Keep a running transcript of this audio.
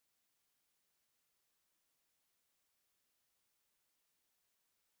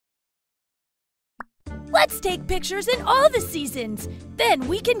Let's take pictures in all the seasons. Then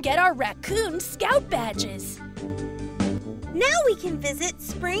we can get our raccoon scout badges. Now we can visit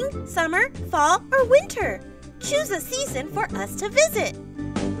spring, summer, fall, or winter. Choose a season for us to visit.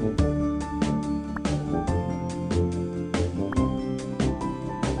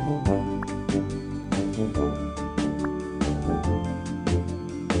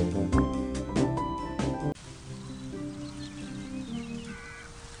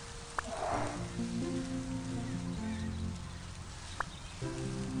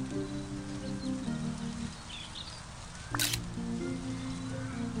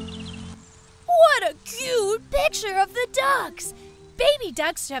 What a cute picture of the ducks! Baby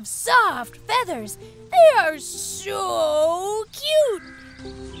ducks have soft feathers. They are so cute!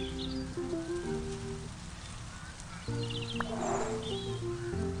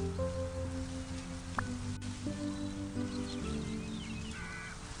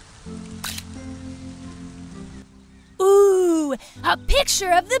 Ooh, a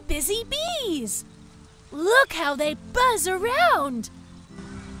picture of the busy bees! Look how they buzz around!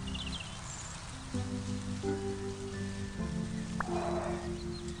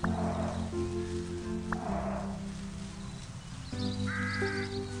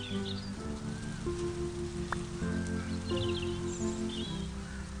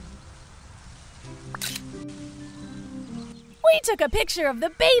 We took a picture of the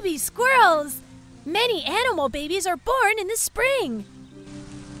baby squirrels. Many animal babies are born in the spring.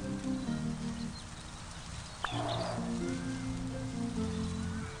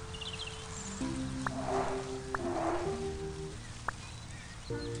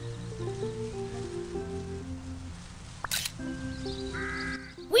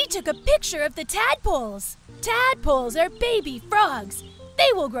 We took a picture of the tadpoles. Tadpoles are baby frogs.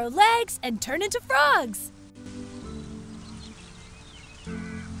 They will grow legs and turn into frogs.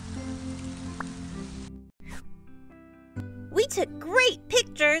 We took great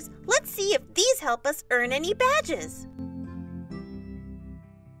pictures. Let's see if these help us earn any badges.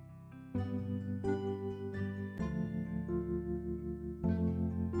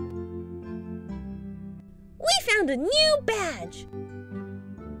 We found a new badge.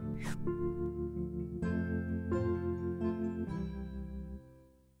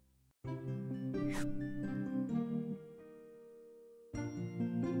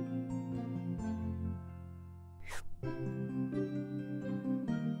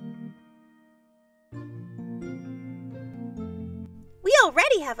 We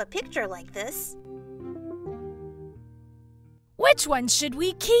already have a picture like this. Which one should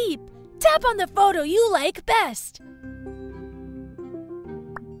we keep? Tap on the photo you like best.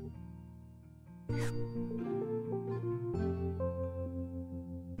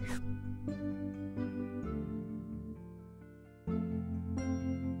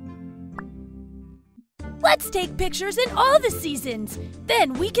 Let's take pictures in all the seasons.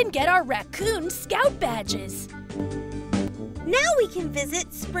 Then we can get our raccoon scout badges. Now we can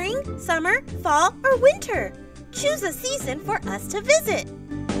visit spring, summer, fall, or winter. Choose a season for us to visit.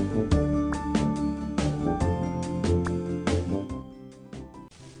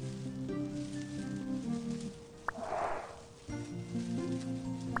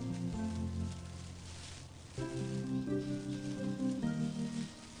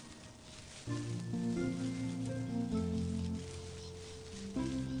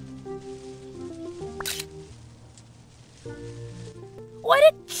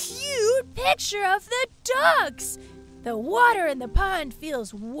 What a cute picture of the ducks! The water in the pond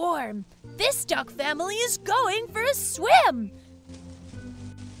feels warm. This duck family is going for a swim.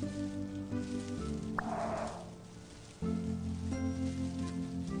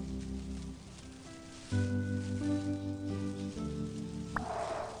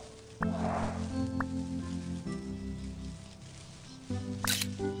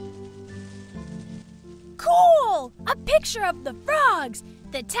 Cool! A picture of the frogs.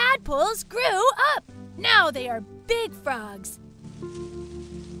 The tadpoles grew up. Now they are big frogs.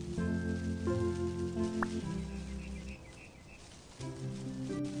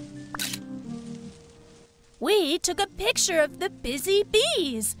 We took a picture of the busy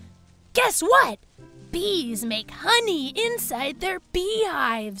bees. Guess what? Bees make honey inside their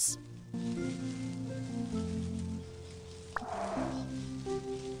beehives.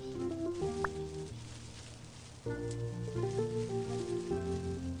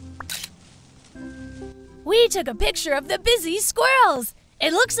 We took a picture of the busy squirrels.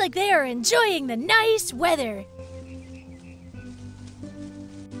 It looks like they are enjoying the nice weather.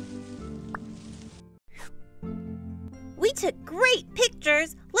 We took great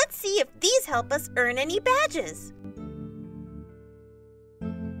pictures. Let's see if these help us earn any badges.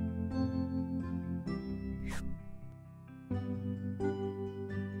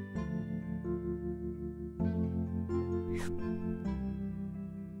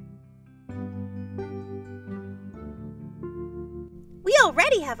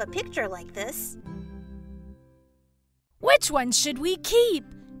 already have a picture like this. Which one should we keep?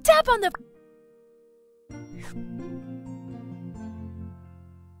 Tap on the...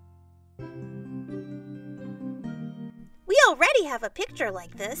 We already have a picture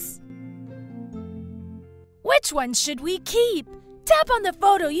like this. Which one should we keep? Tap on the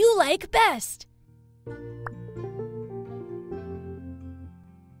photo you like best.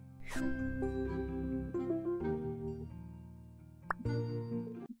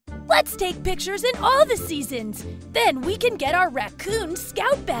 Let's take pictures in all the seasons. Then we can get our raccoon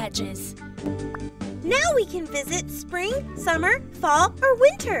scout badges. Now we can visit spring, summer, fall, or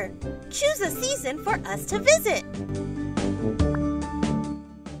winter. Choose a season for us to visit.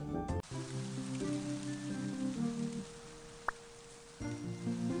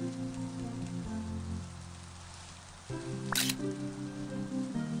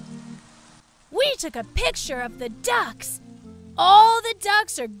 We took a picture of the ducks. All the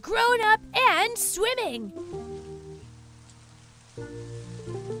ducks are grown up and swimming.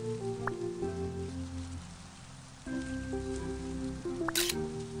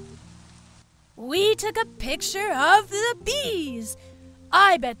 We took a picture of the bees.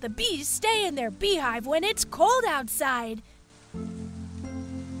 I bet the bees stay in their beehive when it's cold outside.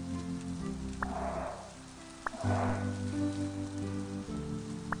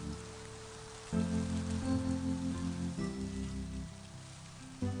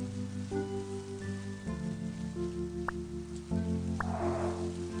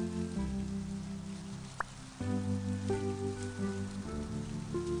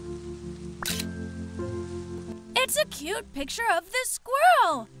 It's a cute picture of the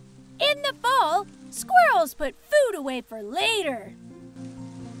squirrel. In the fall, squirrels put food away for later.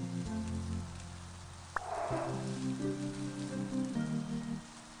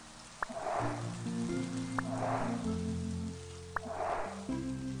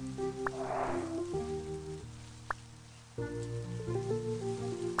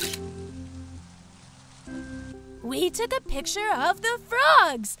 We took a picture of the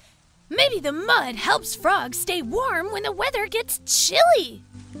frogs. Maybe the mud helps frogs stay warm when the weather gets chilly.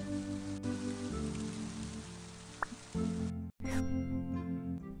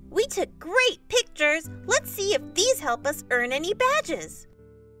 We took great pictures. Let's see if these help us earn any badges.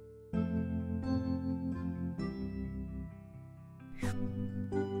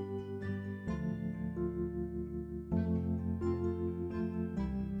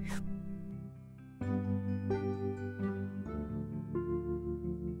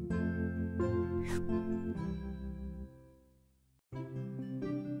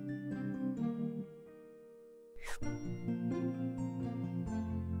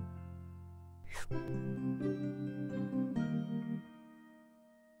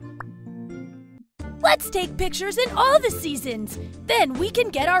 Let's take pictures in all the seasons. Then we can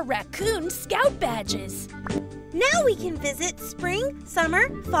get our raccoon scout badges. Now we can visit spring, summer,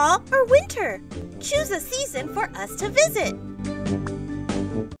 fall, or winter. Choose a season for us to visit.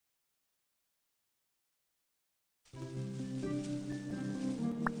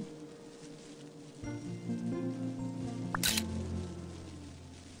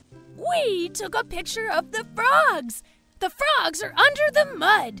 We took a picture of the frogs. The frogs are under the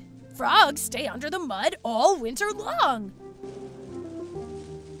mud. Frogs stay under the mud all winter long.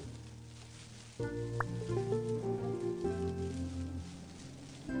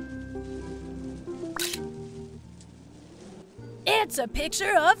 It's a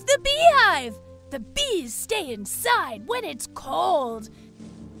picture of the beehive. The bees stay inside when it's cold.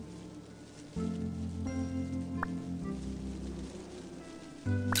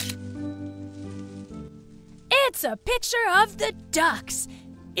 It's a picture of the ducks.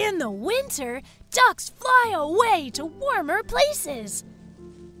 In the winter, ducks fly away to warmer places.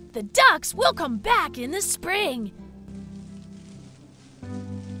 The ducks will come back in the spring.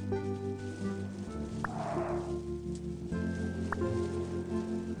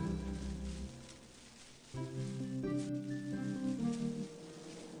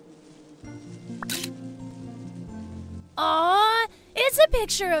 Aw, it's a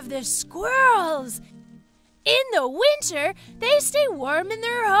picture of the squirrels. In the winter, they stay warm in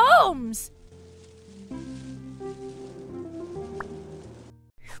their homes.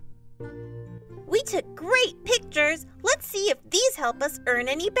 We took great pictures. Let's see if these help us earn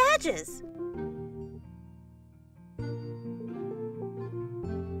any badges.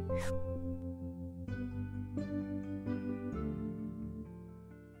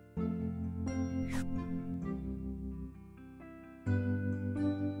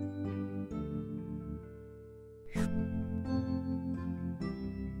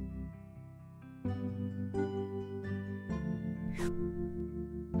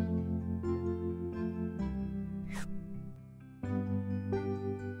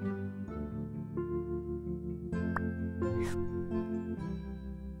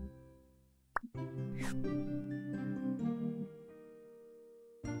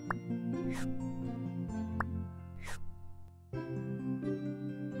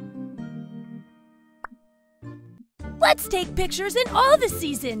 Let's take pictures in all the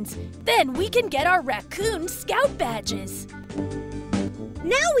seasons. Then we can get our raccoon scout badges.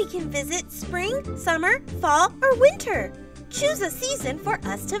 Now we can visit spring, summer, fall, or winter. Choose a season for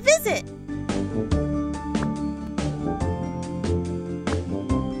us to visit.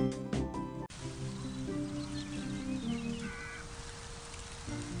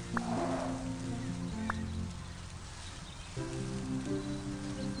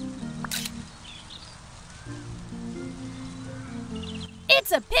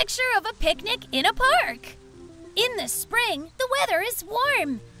 It's a picture of a picnic in a park. In the spring, the weather is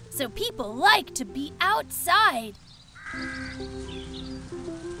warm, so people like to be outside.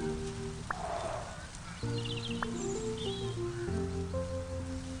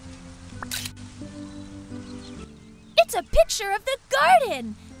 It's a picture of the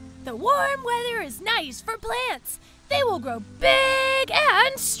garden. The warm weather is nice for plants. They will grow big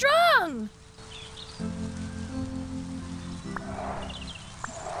and strong.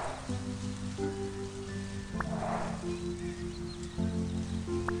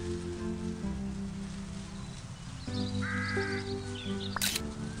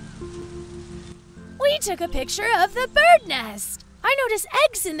 We took a picture of the bird nest. I noticed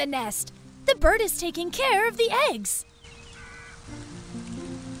eggs in the nest. The bird is taking care of the eggs.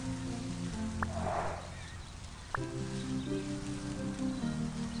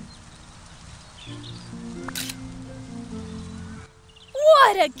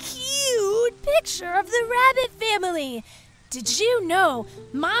 What a cute picture of the rabbit family! Did you know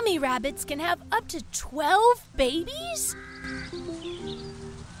mommy rabbits can have up to 12 babies?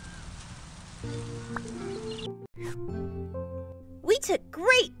 We took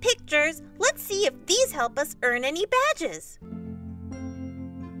great pictures. Let's see if these help us earn any badges.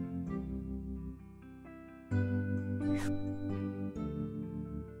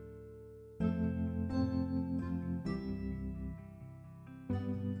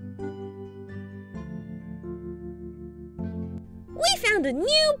 We found a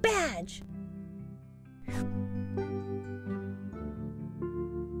new badge.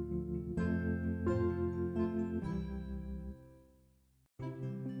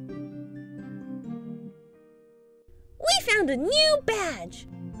 We found a new badge.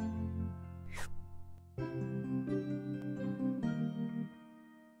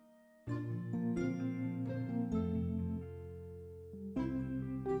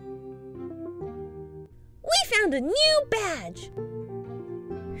 We found a new badge.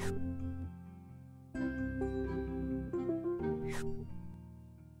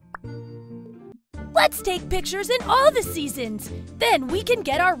 Let's take pictures in all the seasons. Then we can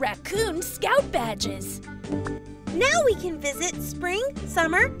get our raccoon scout badges. Now we can visit spring,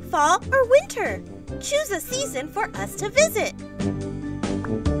 summer, fall, or winter. Choose a season for us to visit.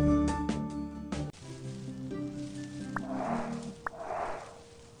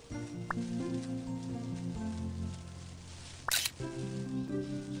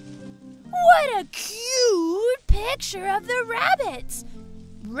 What a cute picture of the rabbits!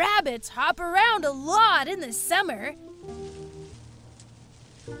 Rabbits hop around a lot in the summer.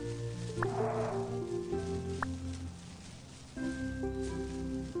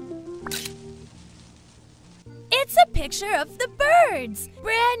 It's a picture of the birds.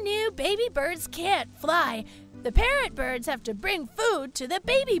 Brand new baby birds can't fly. The parent birds have to bring food to the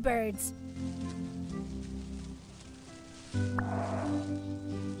baby birds.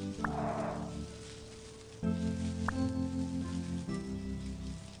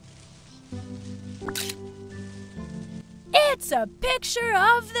 It's a picture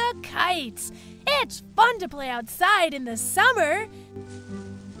of the kites. It's fun to play outside in the summer.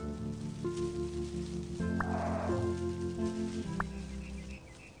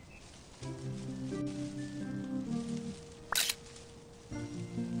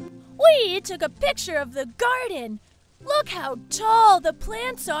 We took a picture of the garden. Look how tall the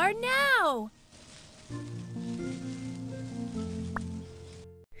plants are now.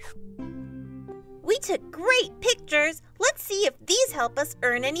 We took great pictures. Let's see if these help us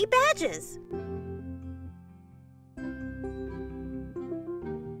earn any badges.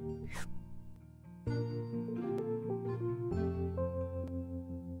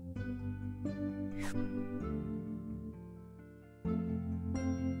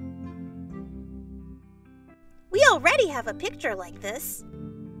 We already have a picture like this.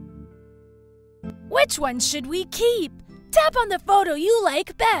 Which one should we keep? Tap on the photo you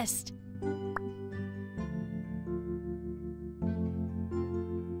like best.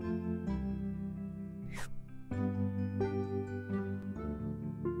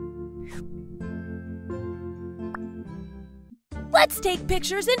 Let's take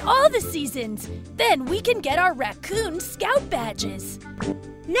pictures in all the seasons. Then we can get our raccoon scout badges.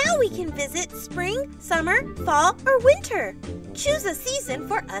 Now we can visit spring, summer, fall, or winter. Choose a season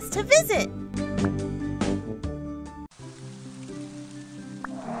for us to visit.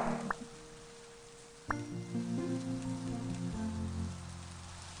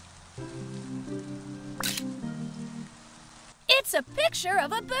 It's a picture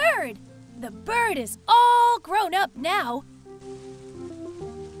of a bird. The bird is all grown up now.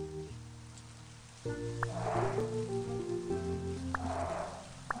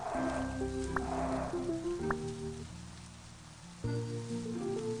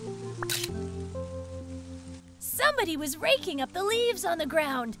 Somebody was raking up the leaves on the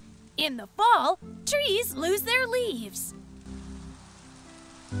ground. In the fall, trees lose their leaves.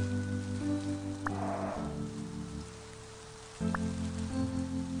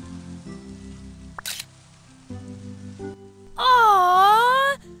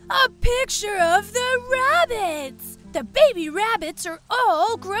 Aww! A picture of the rabbits! The baby rabbits are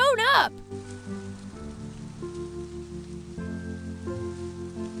all grown up.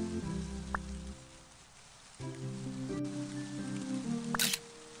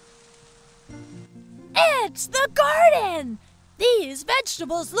 It's the garden! These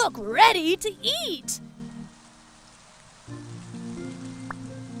vegetables look ready to eat.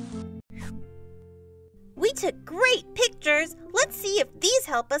 We took great pictures. Let's see if these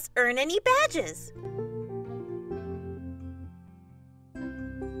help us earn any badges.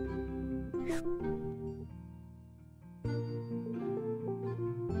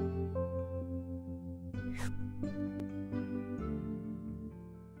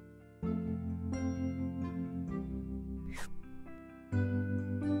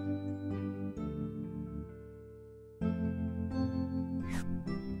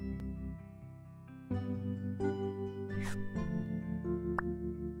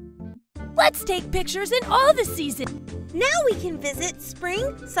 Let's take pictures in all the seasons. Now we can visit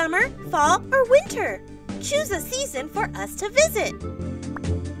spring, summer, fall, or winter. Choose a season for us to visit.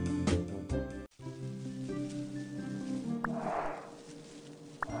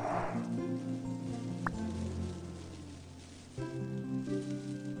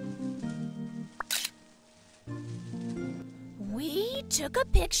 We took a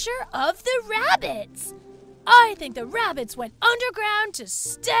picture of the rabbits. I think the rabbits went underground to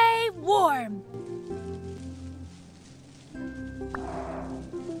stay warm.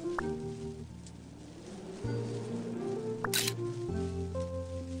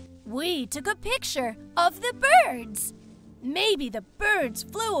 We took a picture of the birds. Maybe the birds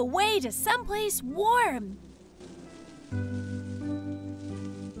flew away to someplace warm.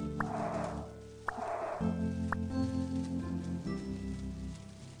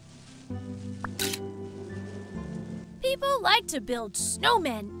 People like to build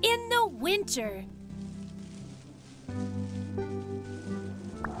snowmen in the winter.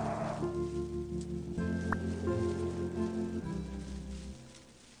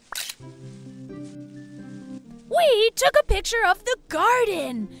 We took a picture of the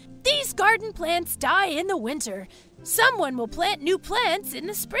garden. These garden plants die in the winter. Someone will plant new plants in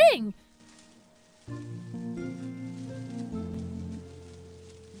the spring.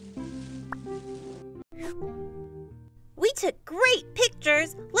 We took great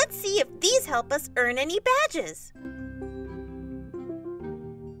pictures. Let's see if these help us earn any badges.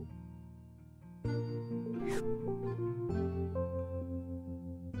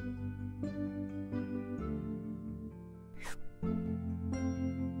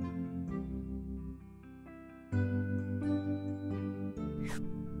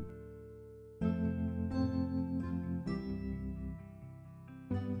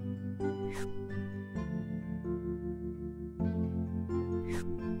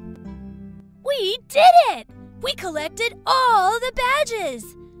 We did it! We collected all the badges!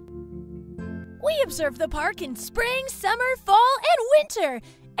 We observed the park in spring, summer, fall, and winter,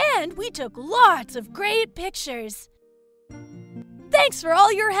 and we took lots of great pictures. Thanks for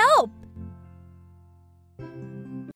all your help!